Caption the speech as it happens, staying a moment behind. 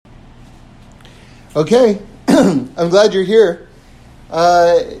Okay, I'm glad you're here.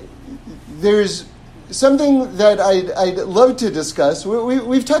 There's something that I'd love to discuss.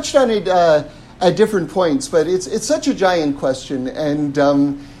 We've touched on it at different points, but it's such a giant question, and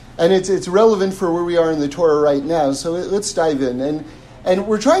it's relevant for where we are in the Torah right now. So let's dive in, and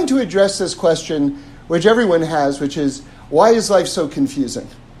we're trying to address this question, which everyone has, which is, why is life so confusing?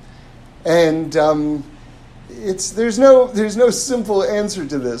 And there's no simple answer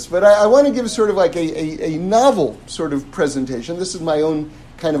to this, but I want to give sort of like a novel sort of presentation. This is my own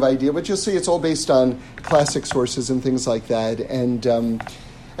kind of idea, but you'll see it's all based on classic sources and things like that, and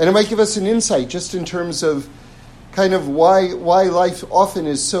it might give us an insight just in terms of kind of why life often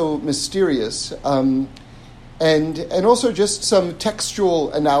is so mysterious, and also just some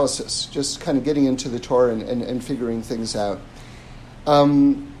textual analysis, just kind of getting into the Torah and figuring things out.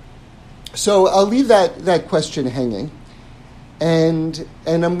 So I'll leave that question hanging, and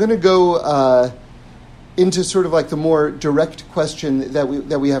I'm going to go into sort of like the more direct question that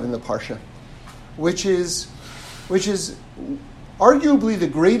we have in the Parsha, which is arguably the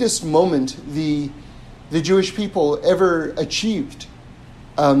greatest moment the Jewish people ever achieved,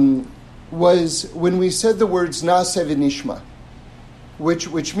 was when we said the words Na'aseh v'nishma,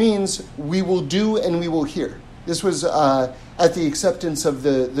 which means we will do and we will hear. This was at the acceptance of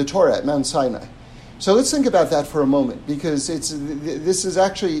the Torah at Mount Sinai. So let's think about that for a moment, because this is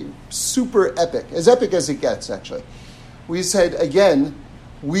actually super epic as it gets, actually. We said, again,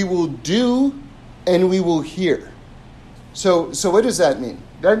 we will do and we will hear. So what does that mean?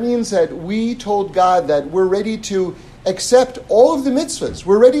 That means that we told God that we're ready to accept all of the mitzvahs.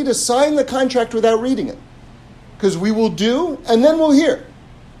 We're ready to sign the contract without reading it, because we will do and then we'll hear.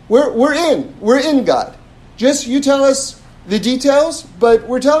 We're in, God. Just you tell us the details, but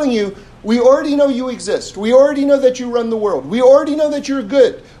we're telling you, we already know you exist. We already know that you run the world. We already know that you're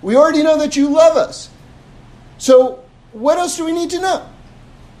good. We already know that you love us. So what else do we need to know?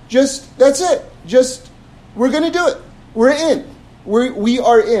 That's it. We're going to do it. We're in. We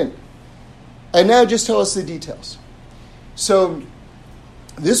are in. And now just tell us the details. So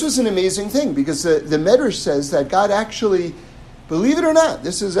this was an amazing thing, because the Medrash says that God actually, believe it or not,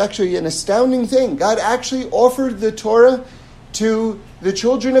 this is actually an astounding thing. God actually offered the Torah to the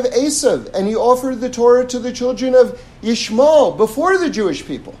children of Esav, and he offered the Torah to the children of Yishmael before the Jewish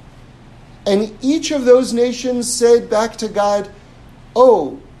people. And each of those nations said back to God,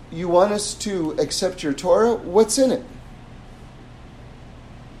 oh, you want us to accept your Torah? What's in it?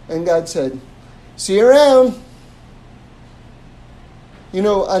 And God said, see you around. You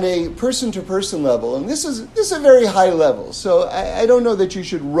know, on a person-to-person level, and this is a very high level, so I don't know that you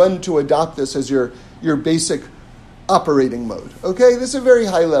should run to adopt this as your basic operating mode. Okay, this is a very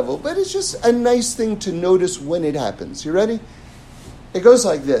high level, but it's just a nice thing to notice when it happens. You ready? It goes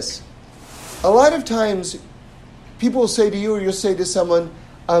like this. A lot of times, people will say to you, or you'll say to someone,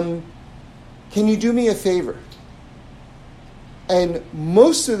 can you do me a favor? And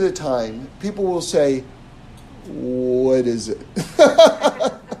most of the time, people will say, what is it?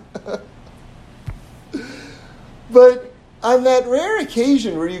 But on that rare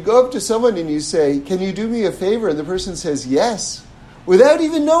occasion where you go up to someone and you say, can you do me a favor? And the person says yes, without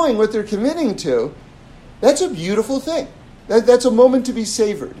even knowing what they're committing to, that's a beautiful thing. That's a moment to be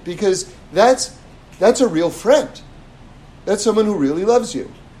savored, because that's a real friend. That's someone who really loves you,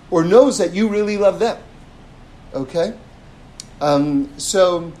 or knows that you really love them. Okay?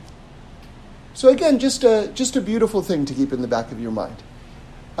 So again, just a beautiful thing to keep in the back of your mind.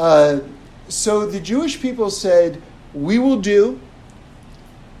 So the Jewish people said, we will do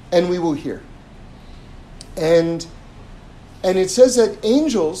and we will hear. And it says that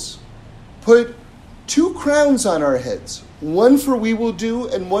angels put 2 crowns on our heads, one for we will do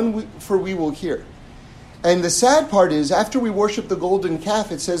and one for we will hear. And the sad part is, after we worship the golden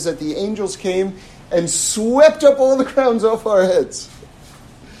calf, it says that the angels came and swept up all the crowns off our heads.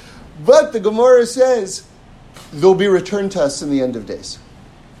 But the Gemara says they'll be returned to us in the end of days.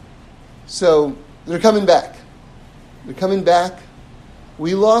 So they're coming back. They're coming back.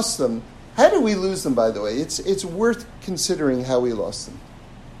 We lost them. How did we lose them, by the way? It's worth considering how we lost them.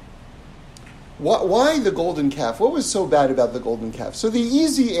 Why the golden calf? What was so bad about the golden calf? So the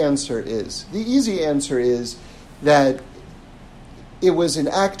easy answer is that it was an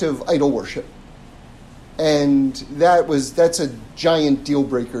act of idol worship. And that's a giant deal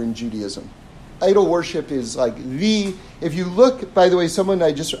breaker in Judaism. Idol worship is like if you look, by the way,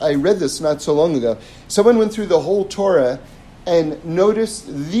 I read this not so long ago. Someone went through the whole Torah and noticed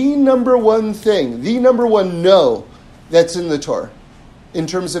the number one no that's in the Torah in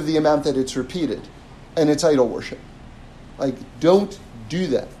terms of the amount that it's repeated, and it's idol worship. Like, don't do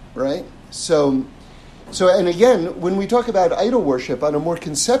that, right? So So, and again, when we talk about idol worship on a more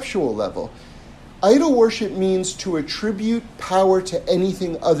conceptual level, idol worship means to attribute power to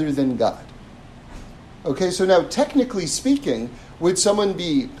anything other than God. Okay, so now technically speaking, would someone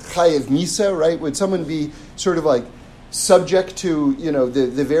be chayev misa, right? Would someone be sort of like subject to,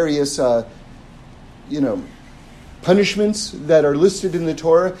 the various, punishments that are listed in the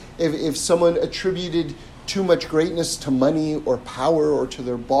Torah if someone attributed too much greatness to money or power or to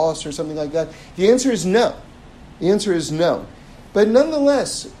their boss or something like that? The answer is no. The answer is no. But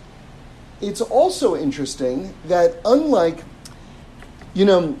nonetheless, it's also interesting that unlike,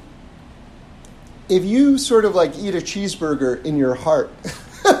 if you sort of like eat a cheeseburger in your heart,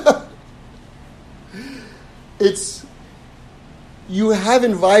 you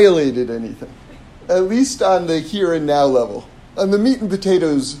haven't violated anything, at least on the here and now level. On the meat and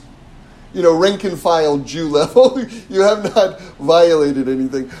potatoes, rank and file Jew level, you have not violated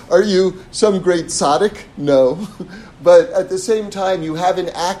anything. Are you some great tzaddik? No. But at the same time, you haven't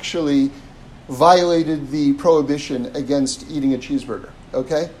actually violated the prohibition against eating a cheeseburger,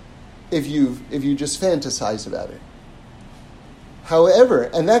 okay? If you just fantasize about it. However,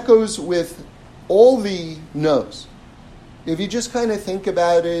 and that goes with all the no's. If you just kind of think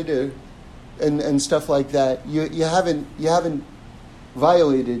about it and stuff like that, you haven't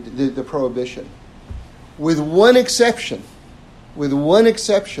violated the prohibition. With one exception,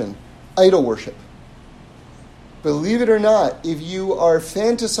 idol worship. Believe it or not, if you are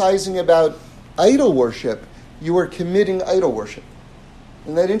fantasizing about idol worship, you are committing idol worship.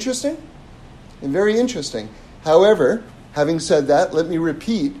 Isn't that interesting? And very interesting. However, having said that, let me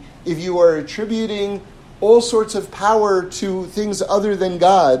repeat, if you are attributing all sorts of power to things other than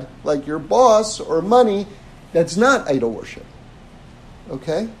God, like your boss or money, that's not idol worship.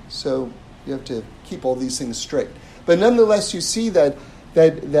 Okay? So you have to keep all these things straight. But nonetheless, you see that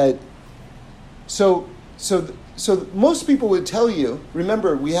so most people would tell you,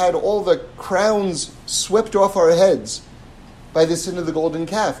 remember, we had all the crowns swept off our heads by the sin of the golden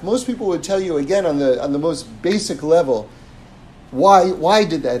calf. Most people would tell you, again, on the most basic level, why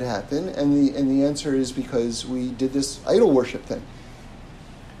did that happen? And the answer is because we did this idol worship thing.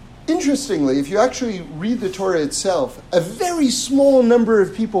 Interestingly, if you actually read the Torah itself, a very small number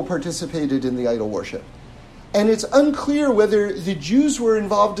of people participated in the idol worship. And it's unclear whether the Jews were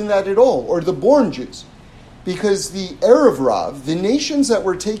involved in that at all, or the born Jews. Because the Erev Rav, the nations that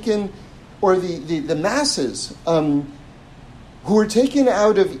were taken, or the masses who were taken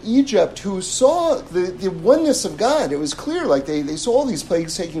out of Egypt, who saw the oneness of God, it was clear, like they saw all these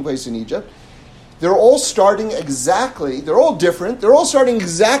plagues taking place in Egypt. They're all starting exactly, they're all different, they're all starting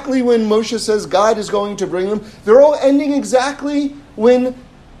exactly when Moshe says God is going to bring them. They're all ending exactly when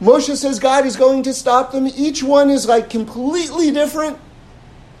Moshe says God is going to stop them. Each one is like completely different.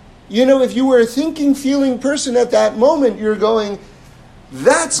 If you were a thinking, feeling person at that moment, you're going,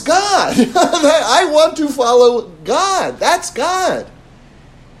 that's God. I want to follow God. That's God.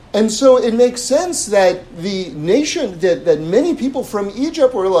 And so it makes sense that the nation, that many people from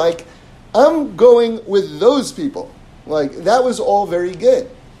Egypt were like, I'm going with those people. Like, that was all very good.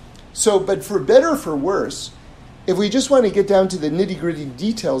 So, but for better or for worse, if we just want to get down to the nitty-gritty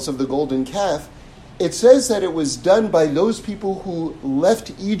details of the golden calf, it says that it was done by those people who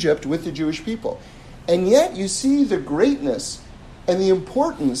left Egypt with the Jewish people. And yet you see the greatness and the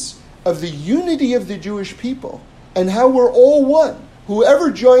importance of the unity of the Jewish people and how we're all one.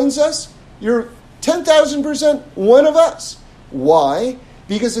 Whoever joins us, you're 10,000% one of us. Why?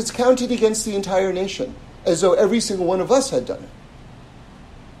 Because it's counted against the entire nation, as though every single one of us had done it.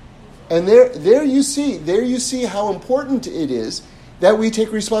 And there you see how important it is that we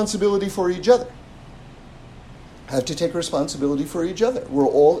take responsibility for each other. Have to take responsibility for each other. We're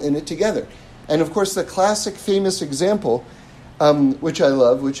all in it together. And of course, the classic famous example, which I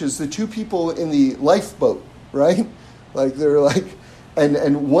love, which is the two people in the lifeboat, right? Like they're like,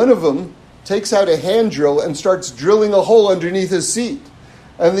 and one of them takes out a hand drill and starts drilling a hole underneath his seat.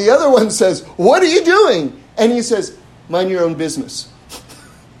 And the other one says, "What are you doing?" And he says, "Mind your own business."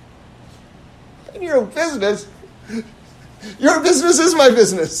 Mind your own business? Your business is my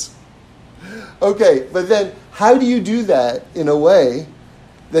business. Okay, but then how do you do that in a way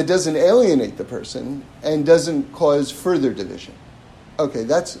that doesn't alienate the person and doesn't cause further division? Okay,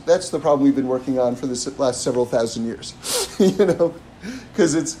 that's the problem we've been working on for the last several thousand years.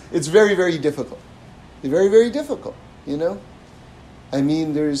 Because it's very, very difficult. Very, very difficult, I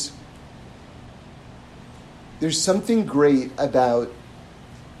mean, there's something great about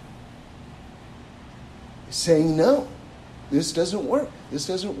saying, no, this doesn't work. This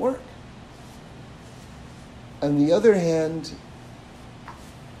doesn't work. On the other hand,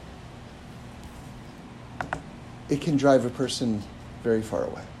 it can drive a person very far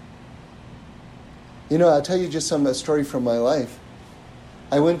away. I'll tell you just a story from my life.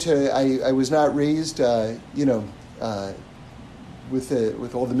 I was not raised, with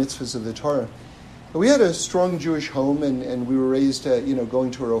all the mitzvahs of the Torah. But we had a strong Jewish home, and we were raised,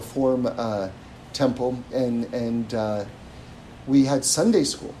 going to a Reform temple, and we had Sunday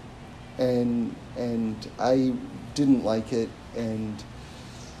school, and I didn't like it, and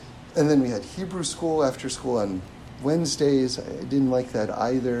then we had Hebrew school after school on Wednesdays. I didn't like that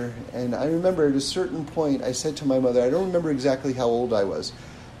either. And I remember at a certain point, I said to my mother, I don't remember exactly how old I was,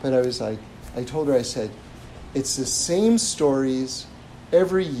 but I told her, I said, it's the same stories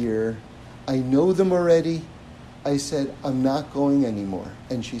every year. I know them already. I said, I'm not going anymore.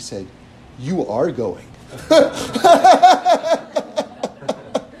 And she said, you are going.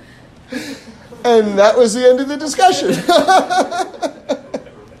 And that was the end of the discussion.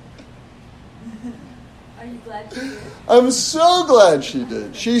 I'm so glad she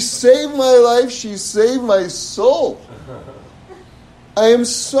did. She saved my life. She saved my soul. I am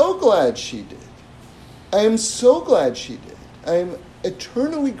so glad she did. I am so glad she did. I am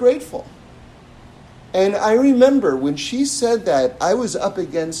eternally grateful. And I remember when she said that, I was up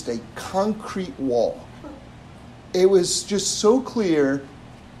against a concrete wall. It was just so clear.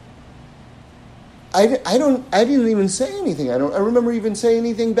 I didn't even say anything. I remember even saying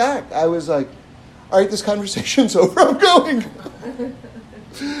anything back. I was like, all right, this conversation's over. I'm going.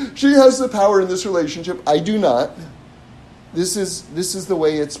 She has the power in this relationship. I do not. This is the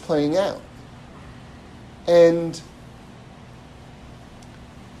way it's playing out. And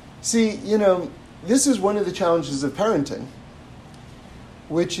see, this is one of the challenges of parenting,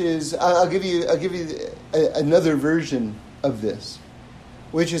 which is I'll give you another version of this,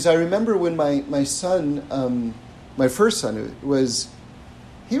 which is I remember when my son, my first son,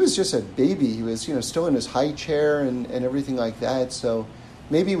 he was just a baby. He was, still in his high chair and everything like that. So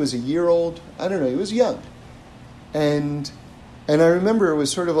maybe he was a year old. I don't know. He was young. And I remember it was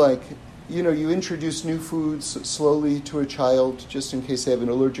sort of like, you introduce new foods slowly to a child just in case they have an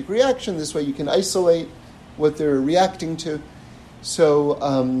allergic reaction. This way you can isolate what they're reacting to.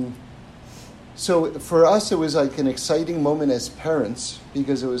 So for us, it was like an exciting moment as parents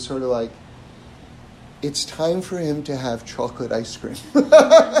because it was sort of like, it's time for him to have chocolate ice cream.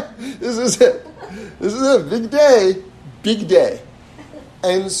 This is it. This is a big day. Big day.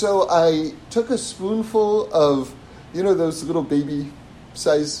 And so I took a spoonful of, those little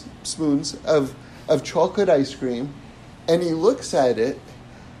baby-sized spoons of chocolate ice cream, and he looks at it,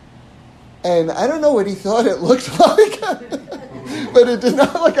 and I don't know what he thought it looked like, but it did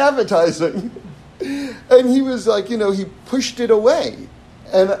not look appetizing. And he was like, he pushed it away.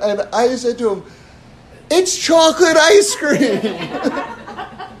 And I said to him, it's chocolate ice cream.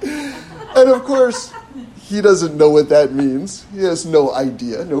 And of course, he doesn't know what that means. He has no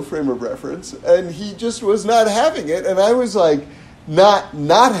idea, no frame of reference. And he just was not having it. And I was like, not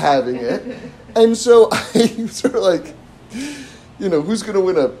having it. And so I sort of like, who's going to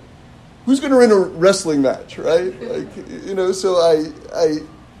win a wrestling match, right? So I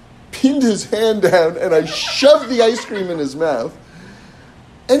pinned his hand down and I shoved the ice cream in his mouth.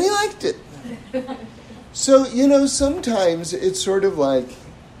 And he liked it. So, sometimes it's sort of like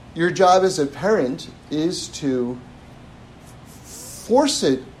your job as a parent is to force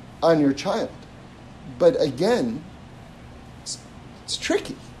it on your child. But again, it's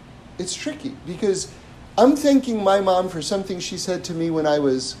tricky. It's tricky because I'm thanking my mom for something she said to me when I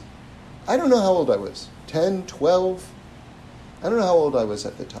don't know how old I was, 10, 12. I don't know how old I was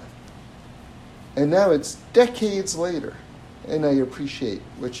at the time. And now it's decades later, and I appreciate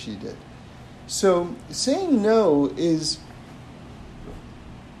what she did. So saying no is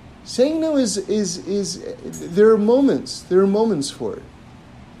there are moments for it.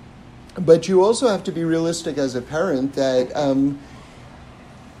 But you also have to be realistic as a parent that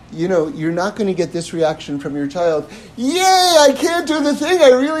you're not going to get this reaction from your child. Yay, I can't do the thing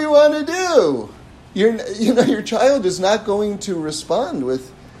I really want to do. Your child is not going to respond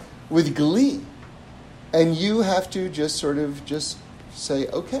with glee. And you have to just say,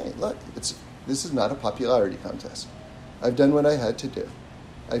 okay, look, this is not a popularity contest. I've done what I had to do.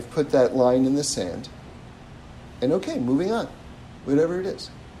 I've put that line in the sand. And okay, moving on, whatever it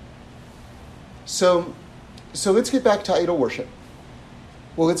is. So let's get back to idol worship.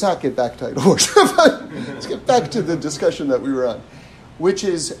 Well, let's not get back to idol worship. Let's get back to the discussion that we were on, which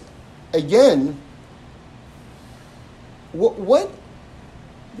is, again, what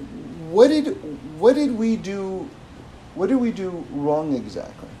did we do? What did we do wrong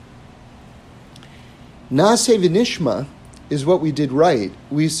exactly? Naaseh v'nishma is what we did right.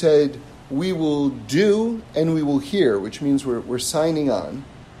 We said, we will do and we will hear, which means we're signing on.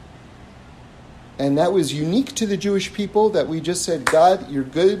 And that was unique to the Jewish people, that we just said, God, you're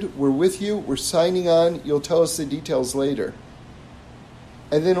good, we're with you, we're signing on, you'll tell us the details later.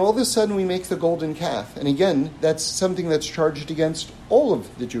 And then all of a sudden we make the golden calf. And again, that's something that's charged against all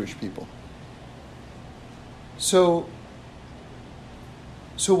of the Jewish people. So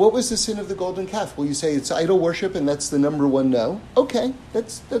what was the sin of the golden calf? Well, you say it's idol worship, and that's the number one no. Okay,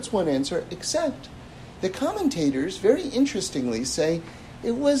 that's one answer. Except the commentators, very interestingly, say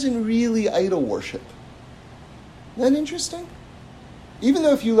it wasn't really idol worship. Isn't that interesting? Even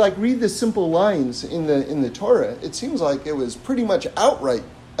though if you read the simple lines in the Torah, it seems like it was pretty much outright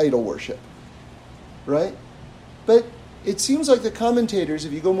idol worship, right? But it seems like the commentators,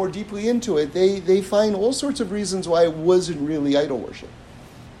 if you go more deeply into it, they find all sorts of reasons why it wasn't really idol worship.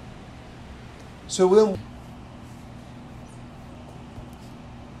 So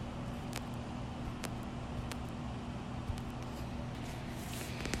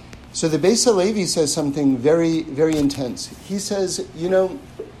the Beis Halevi says something very, very intense. He says,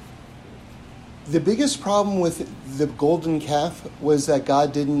 the biggest problem with the golden calf was that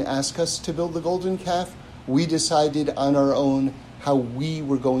God didn't ask us to build the golden calf. We decided on our own how we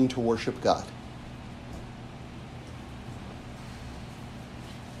were going to worship God.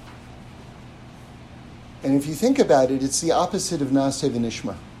 And if you think about it, it's the opposite of Naaseh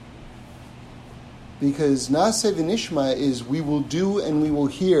v'nishma. Because Naaseh v'nishma is we will do and we will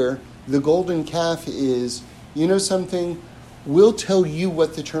hear. The golden calf is, something, we'll tell you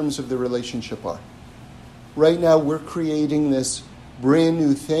what the terms of the relationship are. Right now we're creating this brand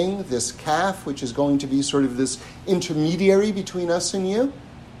new thing, this calf, which is going to be sort of this intermediary between us and you.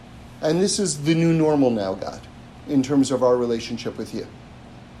 And this is the new normal now, God, in terms of our relationship with you.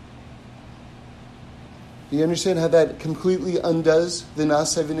 Do you understand how that completely undoes the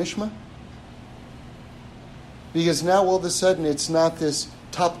Naaseh v'nishma? Because now all of a sudden it's not this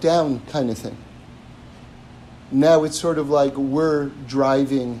top-down kind of thing. Now it's sort of like we're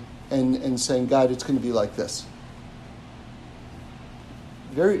driving and saying, God, it's going to be like this.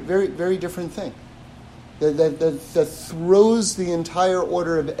 Very, very, very different thing. That throws the entire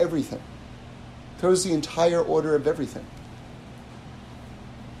order of everything. Throws the entire order of everything.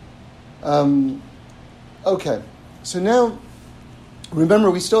 Okay, so now, remember,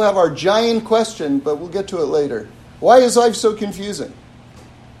 we still have our giant question, but we'll get to it later. Why is life so confusing?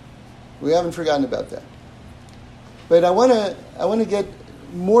 We haven't forgotten about that. But I want to get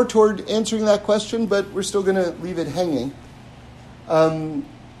more toward answering that question, but we're still going to leave it hanging. And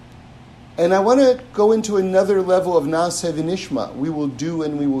I want to go into another level of Naaseh v'nishma. We will do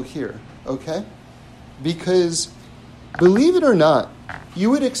and we will hear, okay? Because, believe it or not, you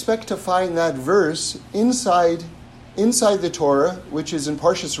would expect to find that verse inside the Torah, which is in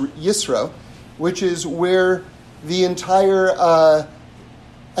Parshas Yisro, which is where the entire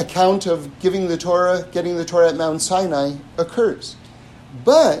account of getting the Torah at Mount Sinai occurs.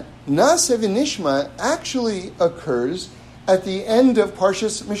 But Naaseh v'nishma actually occurs at the end of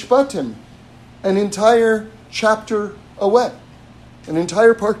Parshas Mishpatim, an entire chapter away, an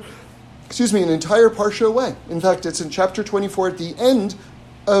entire parsha away. In fact, it's in chapter 24 at the end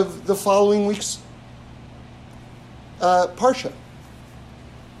of the following week's parsha,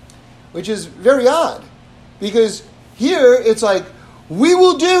 which is very odd, because here it's like, we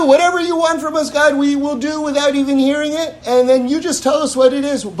will do whatever you want from us, God, we will do without even hearing it, and then you just tell us what it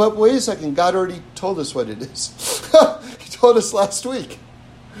is. But wait a second, God already told us what it is. He told us last week.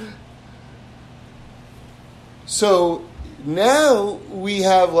 So now we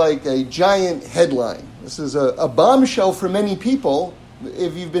have like a giant headline. This is a bombshell for many people.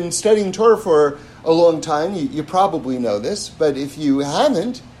 If you've been studying Torah for a long time, you probably know this. But if you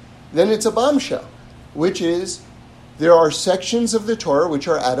haven't, then it's a bombshell, which is there are sections of the Torah which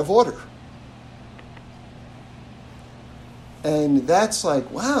are out of order. And that's like,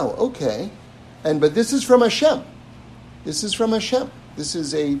 wow, okay. But this is from Hashem. This is from Hashem. This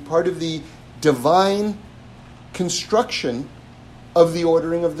is a part of the divine construction of the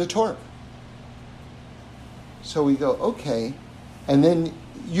ordering of the Torah. So we go, okay. And then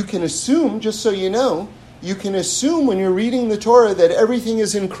you can assume, just so you know, you can assume when you're reading the Torah that everything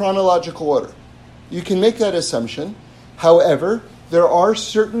is in chronological order. You can make that assumption. However, there are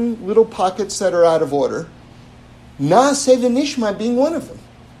certain little pockets that are out of order. Naaseh v'nishma being one of them.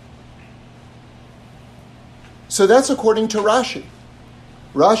 So that's according to Rashi.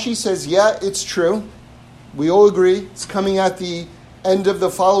 Rashi says, yeah, it's true. We all agree. It's coming at the end of the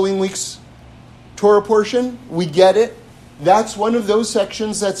following week's Torah portion. We get it. That's one of those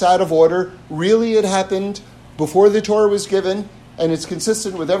sections that's out of order. Really, it happened before the Torah was given. and it's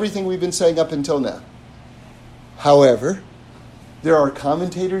consistent with everything we've been saying up until now. However, there are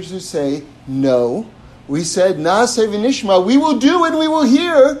commentators who say, no, we said, Na'aseh v'nishma, we will do and we will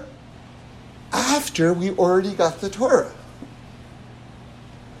hear, after we already got the Torah.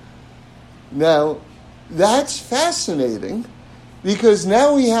 Now, that's fascinating, because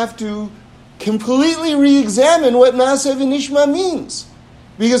now we have to completely re-examine what Na'aseh v'nishma means.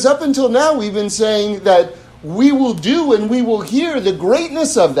 Because up until now we've been saying that we will do and we will hear. The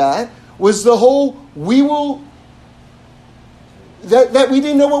greatness of that was the whole we will, that we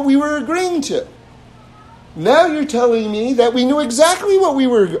didn't know what we were agreeing to. Now you're telling me that we knew exactly what we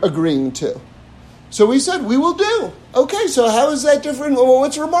were agreeing to. So we said, we will do. Okay, so how is that different? Well,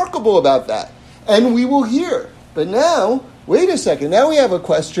 what's remarkable about that? And we will hear. But now, wait a second, now we have a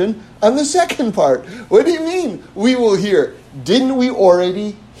question on the second part. What do you mean, we will hear? Didn't we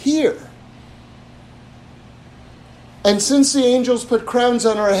already hear? And since the angels put crowns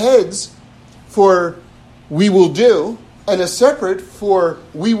on our heads for we will do, and a separate for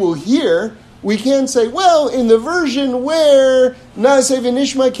we will hear, we can't say, well, in the version where Na'aseh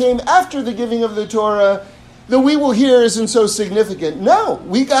v'nishma came after the giving of the Torah, the we will hear isn't so significant. No,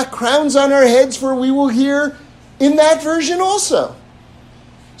 we got crowns on our heads for we will hear in that version also.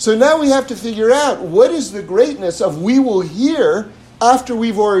 So now we have to figure out what is the greatness of we will hear after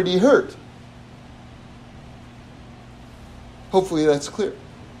we've already heard. Hopefully that's clear.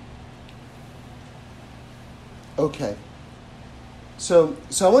 Okay. So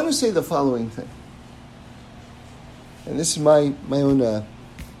I want to say the following thing. And this is my own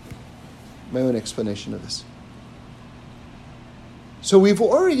explanation of this. So we've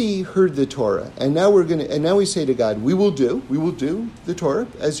already heard the Torah, and now we say to God, we will do the Torah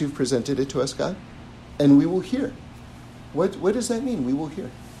as you've presented it to us, God, and we will hear. What does that mean? We will hear.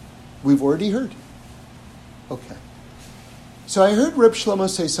 We've already heard. Okay. So I heard Reb Shlomo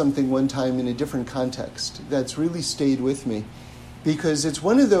say something one time in a different context that's really stayed with me, because it's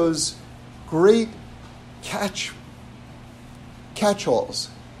one of those great catch-alls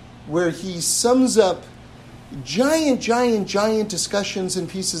where he sums up giant discussions and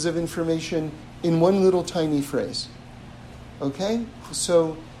pieces of information in one little tiny phrase. Okay?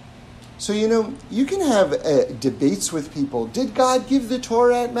 So you can have debates with people. Did God give the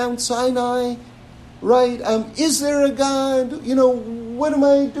Torah at Mount Sinai? Right? Is there a God? What am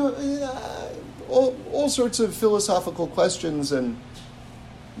I doing? All sorts of philosophical questions, and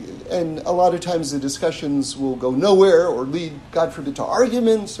a lot of times the discussions will go nowhere or lead, God forbid, to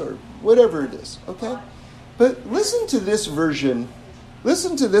arguments or whatever it is. Okay? But listen to this version.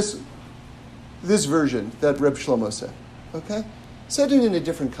 Listen to this version that Reb Shlomo said. Okay? Said it in a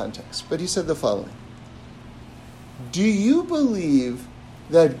different context, but he said the following. Do you believe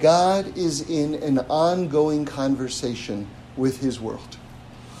that God is in an ongoing conversation with his world?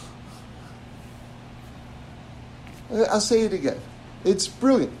 I'll say it again. It's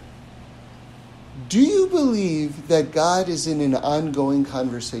brilliant. Do you believe that God is in an ongoing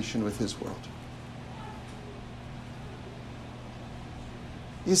conversation with his world?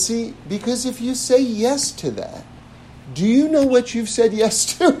 You see, because if you say yes to that, do you know what you've said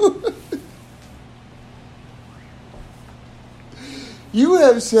yes to? You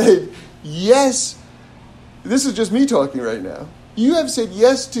have said yes. This is just me talking right now. You have said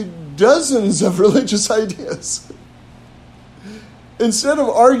yes to dozens of religious ideas. Instead of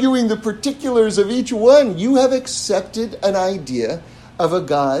arguing the particulars of each one, you have accepted an idea of a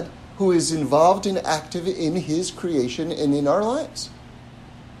God who is involved and active in his creation and in our lives.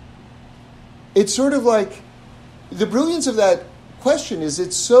 It's sort of like, the brilliance of that question is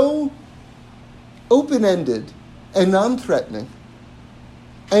it's so open-ended and non-threatening.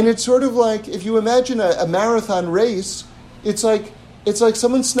 And it's sort of like, if you imagine a marathon race, it's like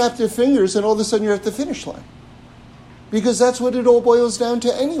someone snapped their fingers and all of a sudden you're at the finish line. Because that's what it all boils down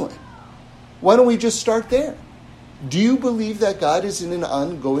to anyway. Why don't we just start there? Do you believe that God is in an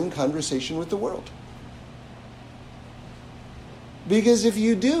ongoing conversation with the world? Because if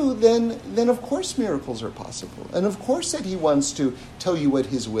you do, then of course miracles are possible. And of course that he wants to tell you what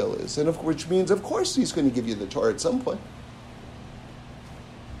his will is. And which means, of course, he's going to give you the Torah at some point.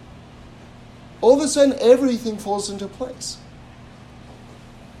 All of a sudden, everything falls into place.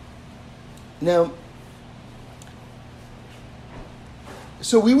 Now,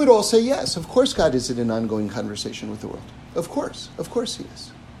 so we would all say, yes, of course God is in an ongoing conversation with the world. Of course he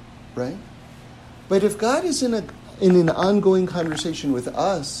is. Right? But if God is in an ongoing conversation with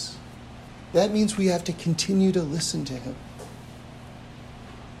us, that means we have to continue to listen to him.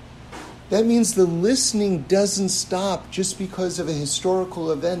 That means the listening doesn't stop just because of a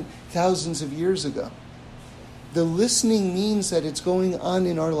historical event thousands of years ago. The listening means that it's going on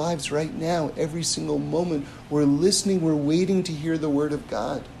in our lives right now, every single moment. We're listening, we're waiting to hear the word of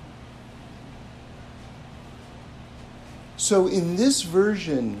God. So in this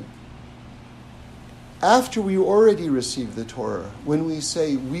version, after we already receive the Torah, when we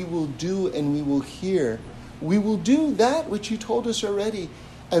say we will do and we will hear, we will do that which you told us already,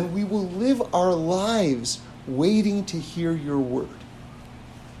 and we will live our lives waiting to hear your word.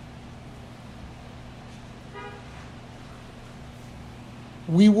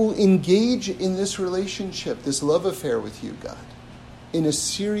 We will engage in this relationship, this love affair with you, God, in a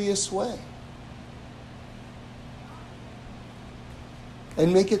serious way.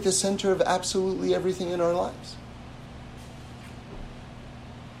 And make it the center of absolutely everything in our lives.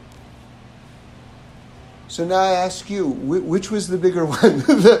 So now I ask you, which was the bigger one?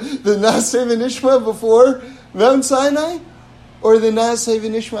 the Naaseh V'Nishma before Mount Sinai, or the Naaseh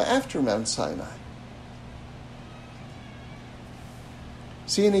V'Nishma after Mount Sinai?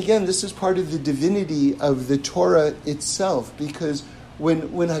 See, and again, this is part of the divinity of the Torah itself, because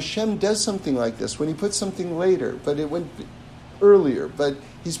when Hashem does something like this, when he puts something later, but it went earlier, but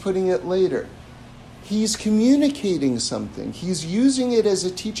he's putting it later, he's communicating something. He's using it as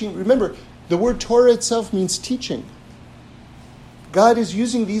a teaching. Remember, the word Torah itself means teaching. God is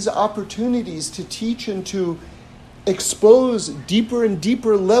using these opportunities to teach and to expose deeper and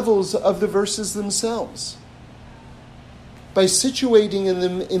deeper levels of the verses themselves, by situating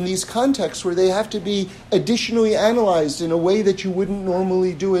them in these contexts where they have to be additionally analyzed in a way that you wouldn't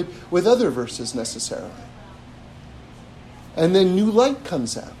normally do it with other verses necessarily. And then new light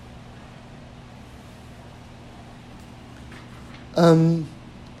comes out.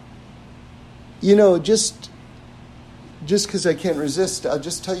 Just because I can't resist, I'll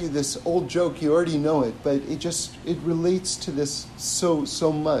just tell you this old joke. You already know it, but it relates to this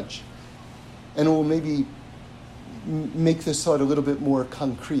so much, and it will maybe make this thought a little bit more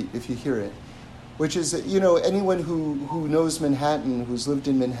concrete if you hear it. Which is that, anyone who knows Manhattan, who's lived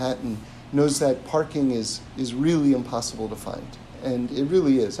in Manhattan, knows that parking is really impossible to find, and it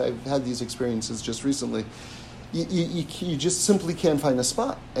really is. I've had these experiences just recently. You just simply can't find a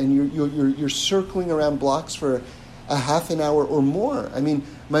spot, and you're circling around blocks for a half an hour or more. I mean,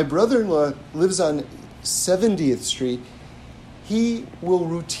 my brother-in-law lives on 70th Street. He will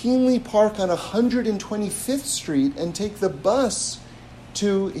routinely park on 125th Street and take the bus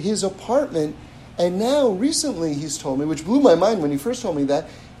to his apartment. And now, recently, he's told me, which blew my mind when he first told me that,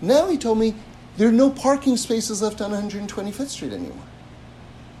 now he told me there are no parking spaces left on 125th Street anymore.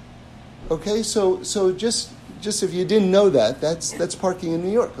 Okay, so just if you didn't know that, that's parking in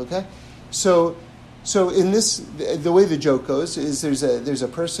New York, okay? So in this, the way the joke goes is there's a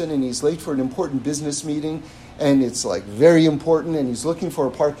person and he's late for an important business meeting, and it's like very important, and he's looking for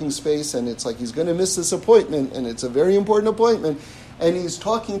a parking space, and it's like he's going to miss this appointment, and it's a very important appointment, and he's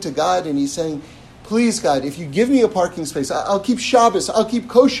talking to God, and he's saying, please, God, if you give me a parking space, I'll keep Shabbos, I'll keep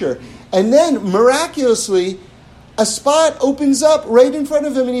kosher. And then, miraculously, a spot opens up right in front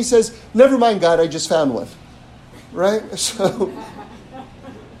of him, and he says, never mind, God, I just found one. Right?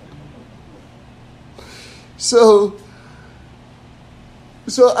 So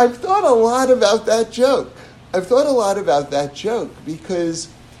I've thought a lot about that joke. Because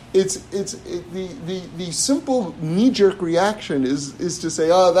the simple knee-jerk reaction is to say,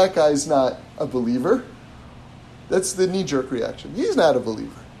 oh, that guy's not a believer. That's the knee-jerk reaction. He's not a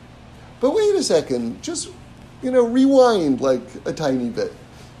believer. But wait a second, just rewind like a tiny bit.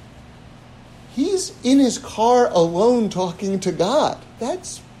 He's in his car alone talking to God.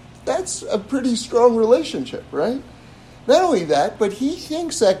 That's a pretty strong relationship, right? Not only that, but he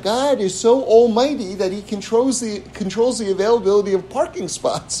thinks that God is so almighty that he controls the availability of parking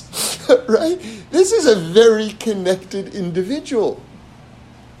spots, right? This is a very connected individual.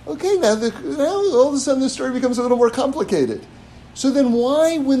 Okay, now all of a sudden the story becomes a little more complicated. So then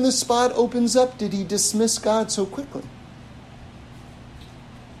why, when the spot opens up, did he dismiss God so quickly?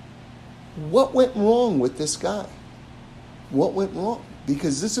 What went wrong with this guy? What went wrong?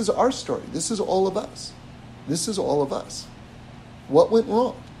 Because this is our story. This is all of us. What went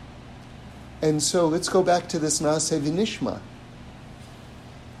wrong? And so let's go back to this Naaseh V'Nishma.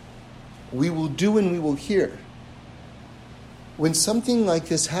 We will do and we will hear. When something like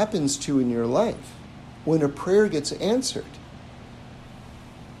this happens to you in your life, when a prayer gets answered,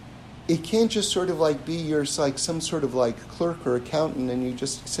 it can't just sort of like be you're like some sort of like clerk or accountant and you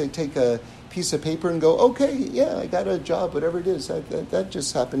just say take a piece of paper and go, okay, yeah, I got a job, whatever it is. That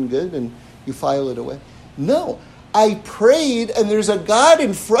just happened good, and you file it away. No, I prayed, and there's a God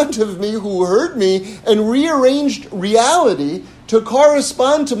in front of me who heard me and rearranged reality to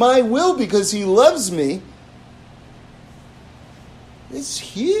correspond to my will because he loves me. It's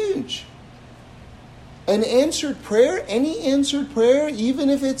huge. An answered prayer, any answered prayer, even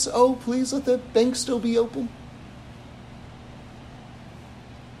if it's, oh, please let the bank still be open.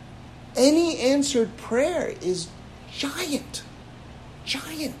 Any answered prayer is giant.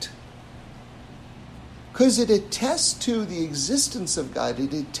 Giant. Because it attests to the existence of God.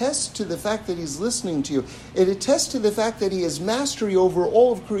 It attests to the fact that He's listening to you. It attests to the fact that He has mastery over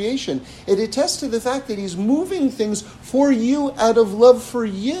all of creation. It attests to the fact that He's moving things for you out of love for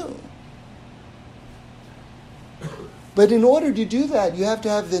you. But in order to do that, you have to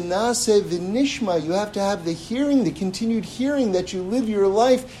have the Naaseh V'Nishma. You have to have the hearing, the continued hearing, that you live your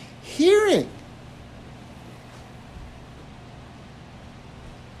life hearing.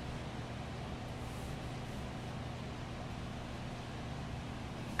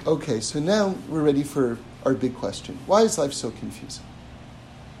 Okay, so now we're ready for our big question. Why is life so confusing?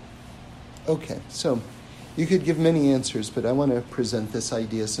 Okay, so you could give many answers, but I want to present this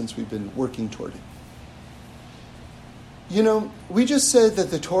idea since we've been working toward it. You know, we just said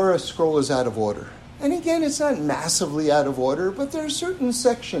that the Torah scroll is out of order. And again, it's not massively out of order, but there are certain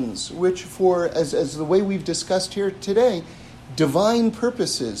sections which, as the way we've discussed here today, divine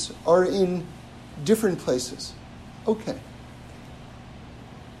purposes are in different places. Okay.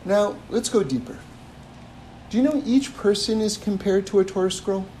 Now, let's go deeper. Do you know each person is compared to a Torah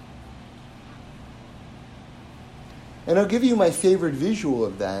scroll? And I'll give you my favorite visual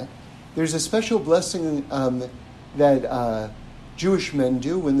of that. There's a special blessing that Jewish men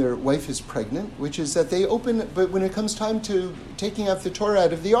do when their wife is pregnant, which is that they open, but when it comes time to taking out the Torah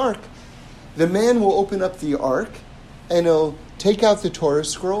out of the ark, the man will open up the ark and he'll take out the Torah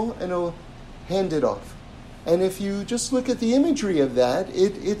scroll and he'll hand it off. And if you just look at the imagery of that,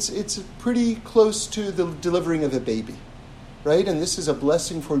 it's pretty close to the delivering of a baby, right? And this is a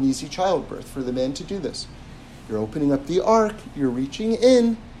blessing for an easy childbirth, for the man to do this. You're opening up the ark, you're reaching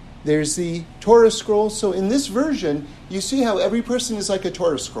in, there's the Torah scroll. So in this version, you see how every person is like a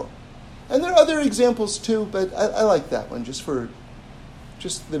Torah scroll. And there are other examples too, but I like that one, just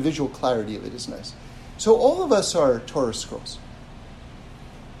the visual clarity of it is nice. So all of us are Torah scrolls.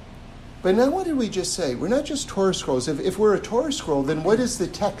 But now what did we just say? We're not just Torah scrolls. If we're a Torah scroll, then what is the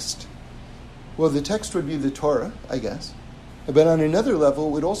text? Well, the text would be the Torah, I guess. But on another level,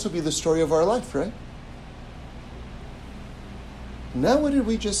 it would also be the story of our life, right? Now what did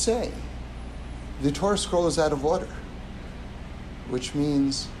we just say? The Torah scroll is out of order, which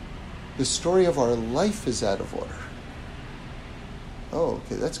means the story of our life is out of order. Oh,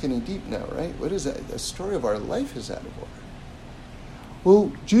 okay, that's getting deep now, right? What is that? The story of our life is out of order.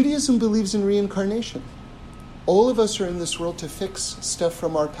 Well, Judaism believes in reincarnation. All of us are in this world to fix stuff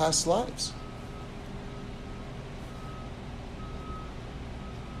from our past lives.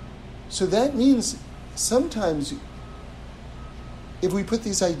 So that means sometimes, if we put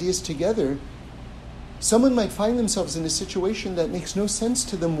these ideas together, someone might find themselves in a situation that makes no sense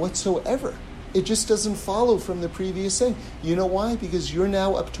to them whatsoever. It just doesn't follow from the previous thing. You know why? Because you're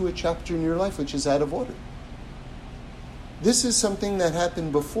now up to a chapter in your life which is out of order. This is something that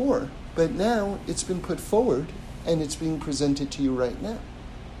happened before, but now it's been put forward and it's being presented to you right now.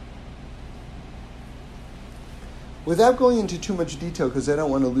 Without going into too much detail, because I don't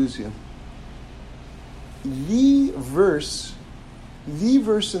want to lose you, the verse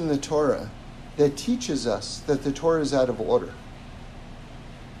in the Torah that teaches us that the Torah is out of order,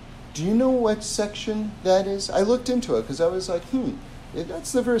 do you know what section that is? I looked into it because I was like,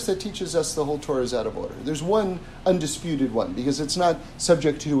 that's the verse that teaches us the whole Torah is out of order. There's one undisputed one, because it's not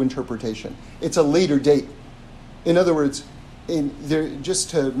subject to interpretation. It's a later date. In other words, just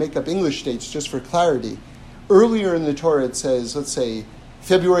to make up English dates, just for clarity, earlier in the Torah it says, let's say,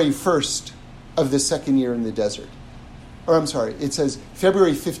 February 1st of the second year in the desert. Or I'm sorry, it says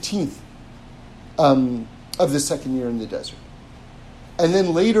February 15th of the second year in the desert. And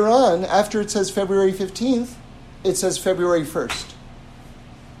then later on, after it says February 15th, it says February 1st.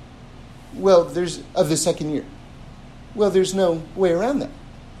 Well, of the second year. Well, there's no way around that.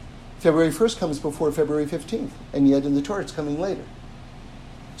 February 1st comes before February 15th, and yet in the Torah it's coming later.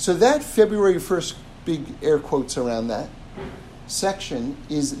 So that February 1st, big air quotes around that, section,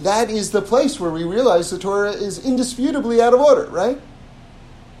 is the place where we realize the Torah is indisputably out of order, right?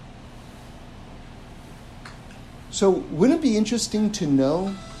 So wouldn't it be interesting to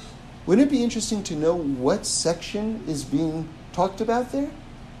know what section is being talked about there?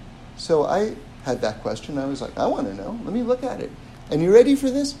 So I had that question. I was like, I want to know. Let me look at it. And you ready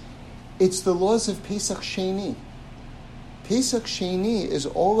for this? It's the laws of Pesach Sheni. Pesach Sheni is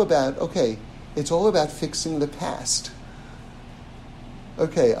all about, it's all about fixing the past.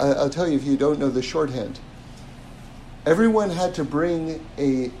 Okay, I'll tell you if you don't know the shorthand. everyone had to bring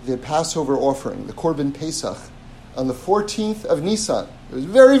the Passover offering, the Korban Pesach, on the 14th of Nisan. It was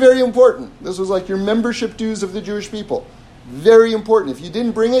very, very important. This was like your membership dues of the Jewish people. Very important. If you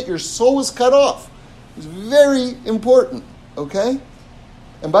didn't bring it, your soul was cut off. It was very important, okay?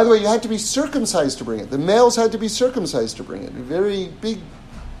 And by the way, you had to be circumcised to bring it. The males had to be circumcised to bring it. A very big,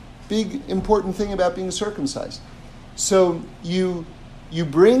 important thing about being circumcised. So you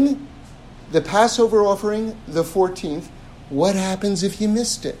bring the Passover offering the 14th. What happens if you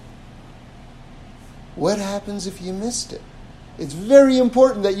missed it? What happens if you missed it? It's very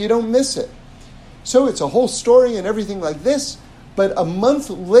important that you don't miss it. So it's a whole story and everything like this, but a month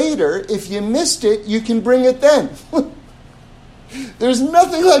later, if you missed it, you can bring it then. There's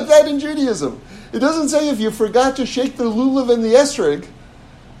nothing like that in Judaism. It doesn't say if you forgot to shake the lulav and the esrog,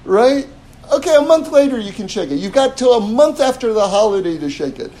 right? Okay, a month later you can shake it. You've got till a month after the holiday to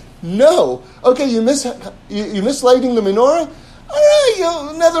shake it. No. Okay, you miss lighting the menorah? All right,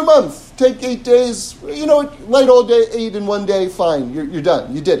 another month. Take 8 days. You know what? Light all day, 8 in one day, fine. You're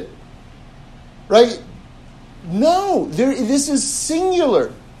done. You did it. Right? No, this is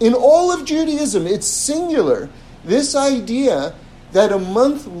singular. In all of Judaism, it's singular. This idea that a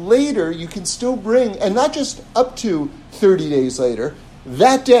month later you can still bring, and not just up to 30 days later,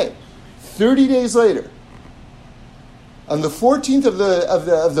 that day, 30 days later, on the 14th of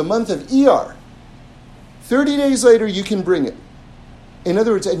the month of Iyar, 30 days later you can bring it. In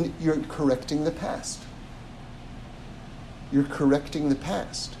other words, and you're correcting the past. You're correcting the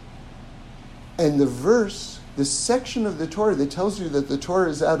past. And the verse, the section of the Torah that tells you that the Torah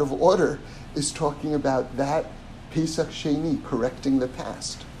is out of order is talking about that Pesach Sheni, correcting the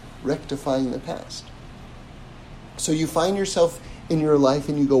past, rectifying the past. So you find yourself in your life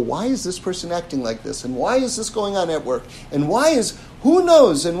and you go, why is this person acting like this? And why is this going on at work? And who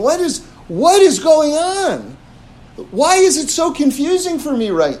knows? And what is going on? Why is it so confusing for me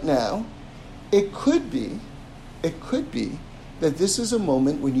right now? It could be that this is a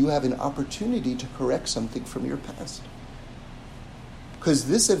moment when you have an opportunity to correct something from your past. Because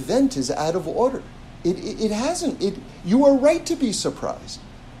this event is out of order. You are right to be surprised.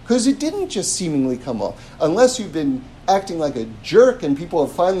 Because it didn't just seemingly come off. Unless you've been acting like a jerk and people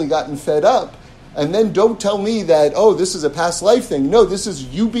have finally gotten fed up. And then don't tell me that, this is a past life thing. No, this is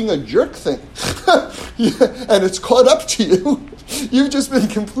you being a jerk thing. And it's caught up to you. You've just been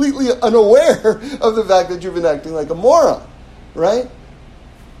completely unaware of the fact that you've been acting like a moron. Right?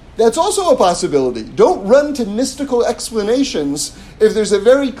 That's also a possibility. Don't run to mystical explanations if there's a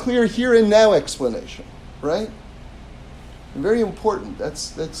very clear here and now explanation. Right? Very important.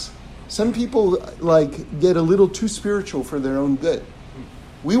 That's some people get a little too spiritual for their own good.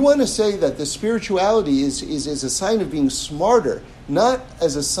 We want to say that the spirituality is a sign of being smarter, not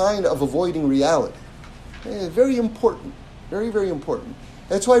as a sign of avoiding reality. Very important. Very, very important.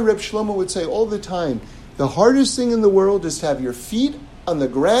 That's why Reb Shlomo would say all the time, the hardest thing in the world is to have your feet on the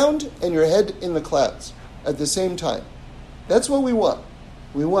ground and your head in the clouds at the same time. That's what we want.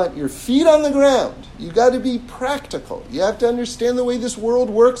 We want your feet on the ground. You got to be practical. You have to understand the way this world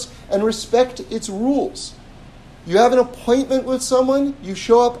works and respect its rules. You have an appointment with someone, you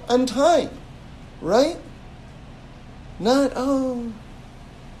show up on time. Right? Not,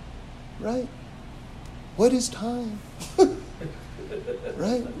 right? What is time?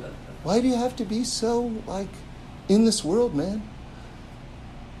 Right? Why do you have to be so, in this world, man?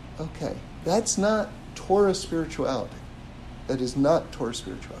 Okay. That's not Torah spirituality. That is not Torah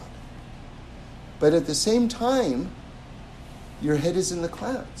spirituality. But at the same time, your head is in the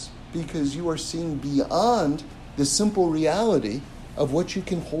clouds because you are seeing beyond the simple reality of what you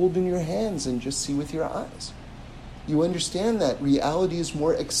can hold in your hands and just see with your eyes. You understand that reality is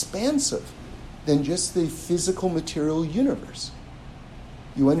more expansive than just the physical material universe.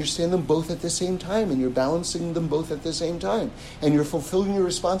 You understand them both at the same time, and you're balancing them both at the same time, and you're fulfilling your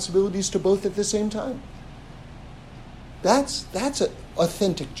responsibilities to both at the same time. That's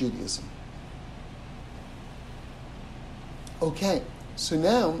authentic Judaism. Okay, so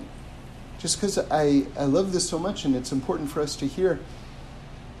now, just because I love this so much and it's important for us to hear,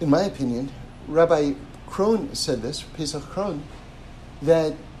 in my opinion, Rabbi Krohn said this, Pesach Krohn,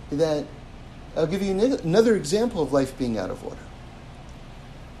 that I'll give you another example of life being out of order,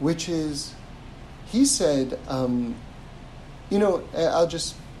 which is, he said, I'll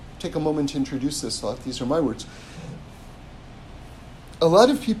just take a moment to introduce this thought. These are my words. A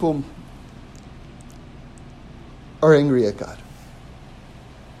lot of people are angry at God,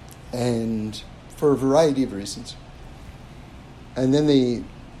 and for a variety of reasons. And then they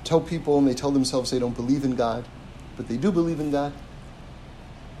tell people and they tell themselves they don't believe in God, but they do believe in God.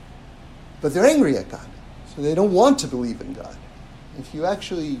 But they're angry at God. So they don't want to believe in God. If you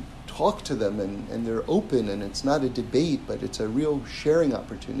actually talk to them and they're open and it's not a debate, but it's a real sharing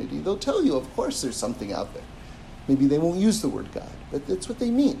opportunity, they'll tell you, of course, there's something out there. Maybe they won't use the word God, but that's what they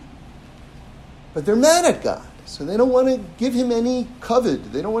mean. But they're mad at God, so they don't want to give him any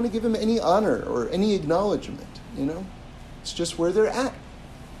kavod. They don't want to give him any honor or any acknowledgement, It's just where they're at.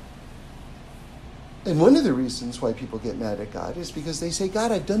 And one of the reasons why people get mad at God is because they say,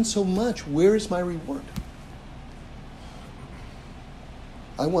 God, I've done so much. Where is my reward?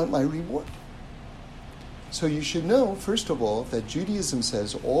 I want my reward. So you should know, first of all, that Judaism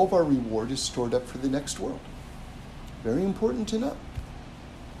says all of our reward is stored up for the next world. Very important to know.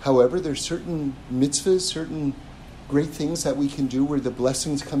 However, there's certain mitzvahs, certain great things that we can do where the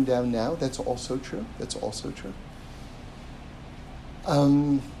blessings come down now. That's also true.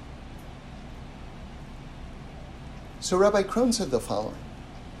 So Rabbi Krohn said the following.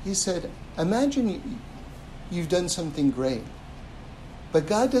 He said, imagine you've done something great, but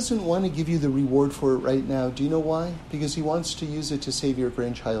God doesn't want to give you the reward for it right now. Do you know why? Because he wants to use it to save your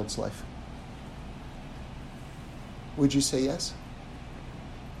grandchild's life. Would you say yes?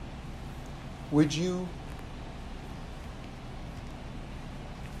 Would you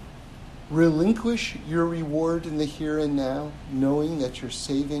relinquish your reward in the here and now, knowing that you're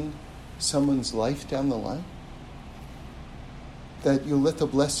saving someone's life down the line? That you'll let the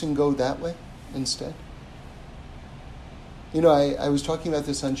blessing go that way instead? I was talking about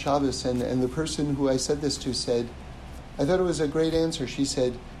this on Shabbos, and the person who I said this to said, I thought it was a great answer. She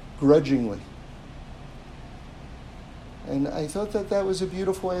said, grudgingly. And I thought that was a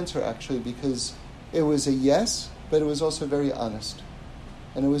beautiful answer, actually, because it was a yes, but it was also very honest.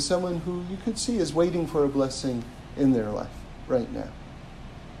 And it was someone who you could see is waiting for a blessing in their life right now.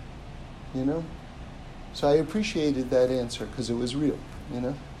 So I appreciated that answer because it was real,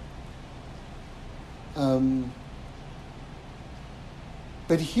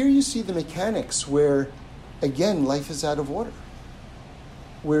 But here you see the mechanics where, again, life is out of order.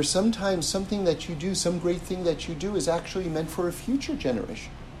 Where sometimes something that you do, some great thing that you do is actually meant for a future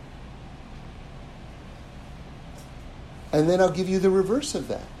generation. And then I'll give you the reverse of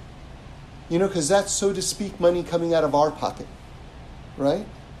that. Because that's, so to speak, money coming out of our pocket, right?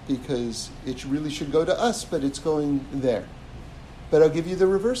 Because it really should go to us, but it's going there. But I'll give you the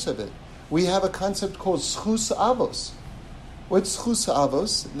reverse of it. We have a concept called schus avos. What's schus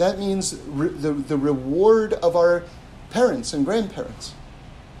avos? That means the reward of our parents and grandparents.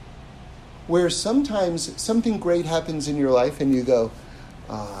 Where sometimes something great happens in your life and you go,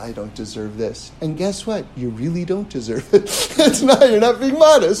 I don't deserve this. And guess what? You really don't deserve it. You're not being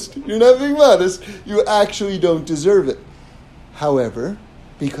modest. You actually don't deserve it. However,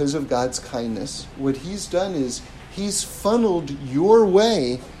 because of God's kindness, what he's done is he's funneled your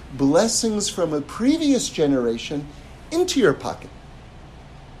way blessings from a previous generation into your pocket.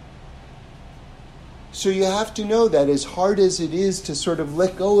 So you have to know that as hard as it is to sort of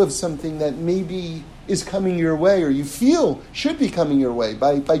let go of something that maybe is coming your way or you feel should be coming your way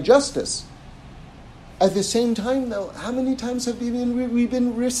by justice, at the same time, though, how many times have we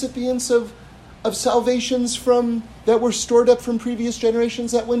been recipients of salvations that were stored up from previous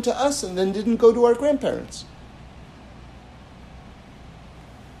generations that went to us and then didn't go to our grandparents?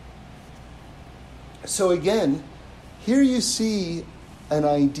 So again, here you see an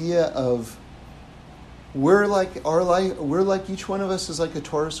idea of we're like each one of us is like a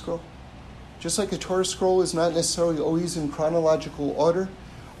Torah scroll. Just like a Torah scroll is not necessarily always in chronological order,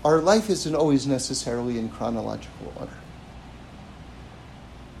 our life isn't always necessarily in chronological order.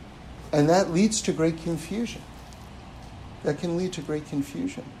 And that leads to great confusion. That can lead to great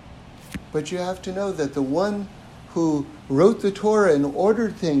confusion. But you have to know that the one who wrote the Torah and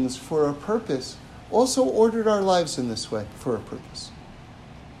ordered things for a purpose also ordered our lives in this way for a purpose.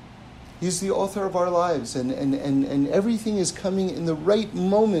 He's the author of our lives, and everything is coming in the right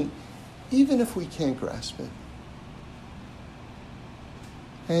moment, even if we can't grasp it.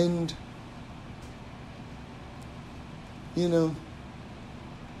 And, I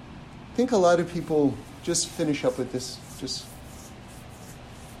think a lot of people, just finish up with this, I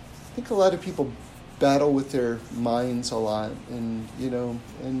think a lot of people battle with their minds a lot, and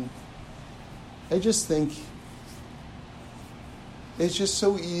I just think it's just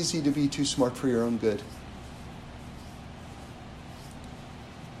so easy to be too smart for your own good.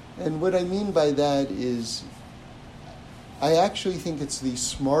 And what I mean by that is, I actually think it's the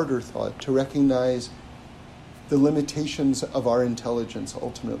smarter thought to recognize the limitations of our intelligence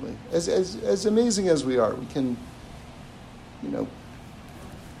ultimately. As amazing as we are, we can,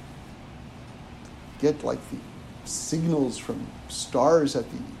 get like the signals from stars at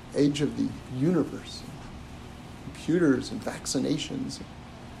the edge of the universe. computers and vaccinations, and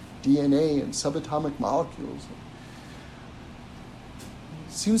DNA and subatomic molecules.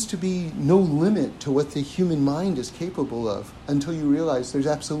 Seems to be no limit to what the human mind is capable of until you realize there's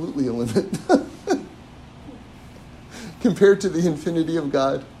absolutely a limit. Compared to the infinity of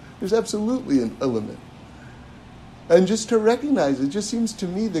God, there's absolutely a limit. And just to recognize it, just seems to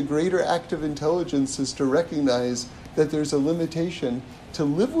me the greater act of intelligence is to recognize that there's a limitation, to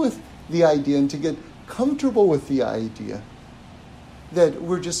live with the idea and to get comfortable with the idea that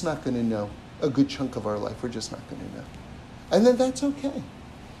we're just not going to know a good chunk of our life. We're just not going to know. And then that's okay.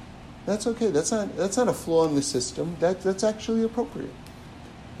 That's okay. That's not a flaw in the system. That's actually appropriate.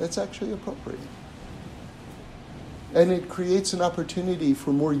 That's actually appropriate. And it creates an opportunity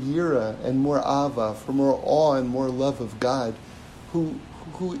for more yira and more ava, for more awe and more love of God, who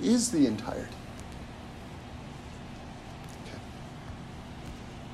is the entirety.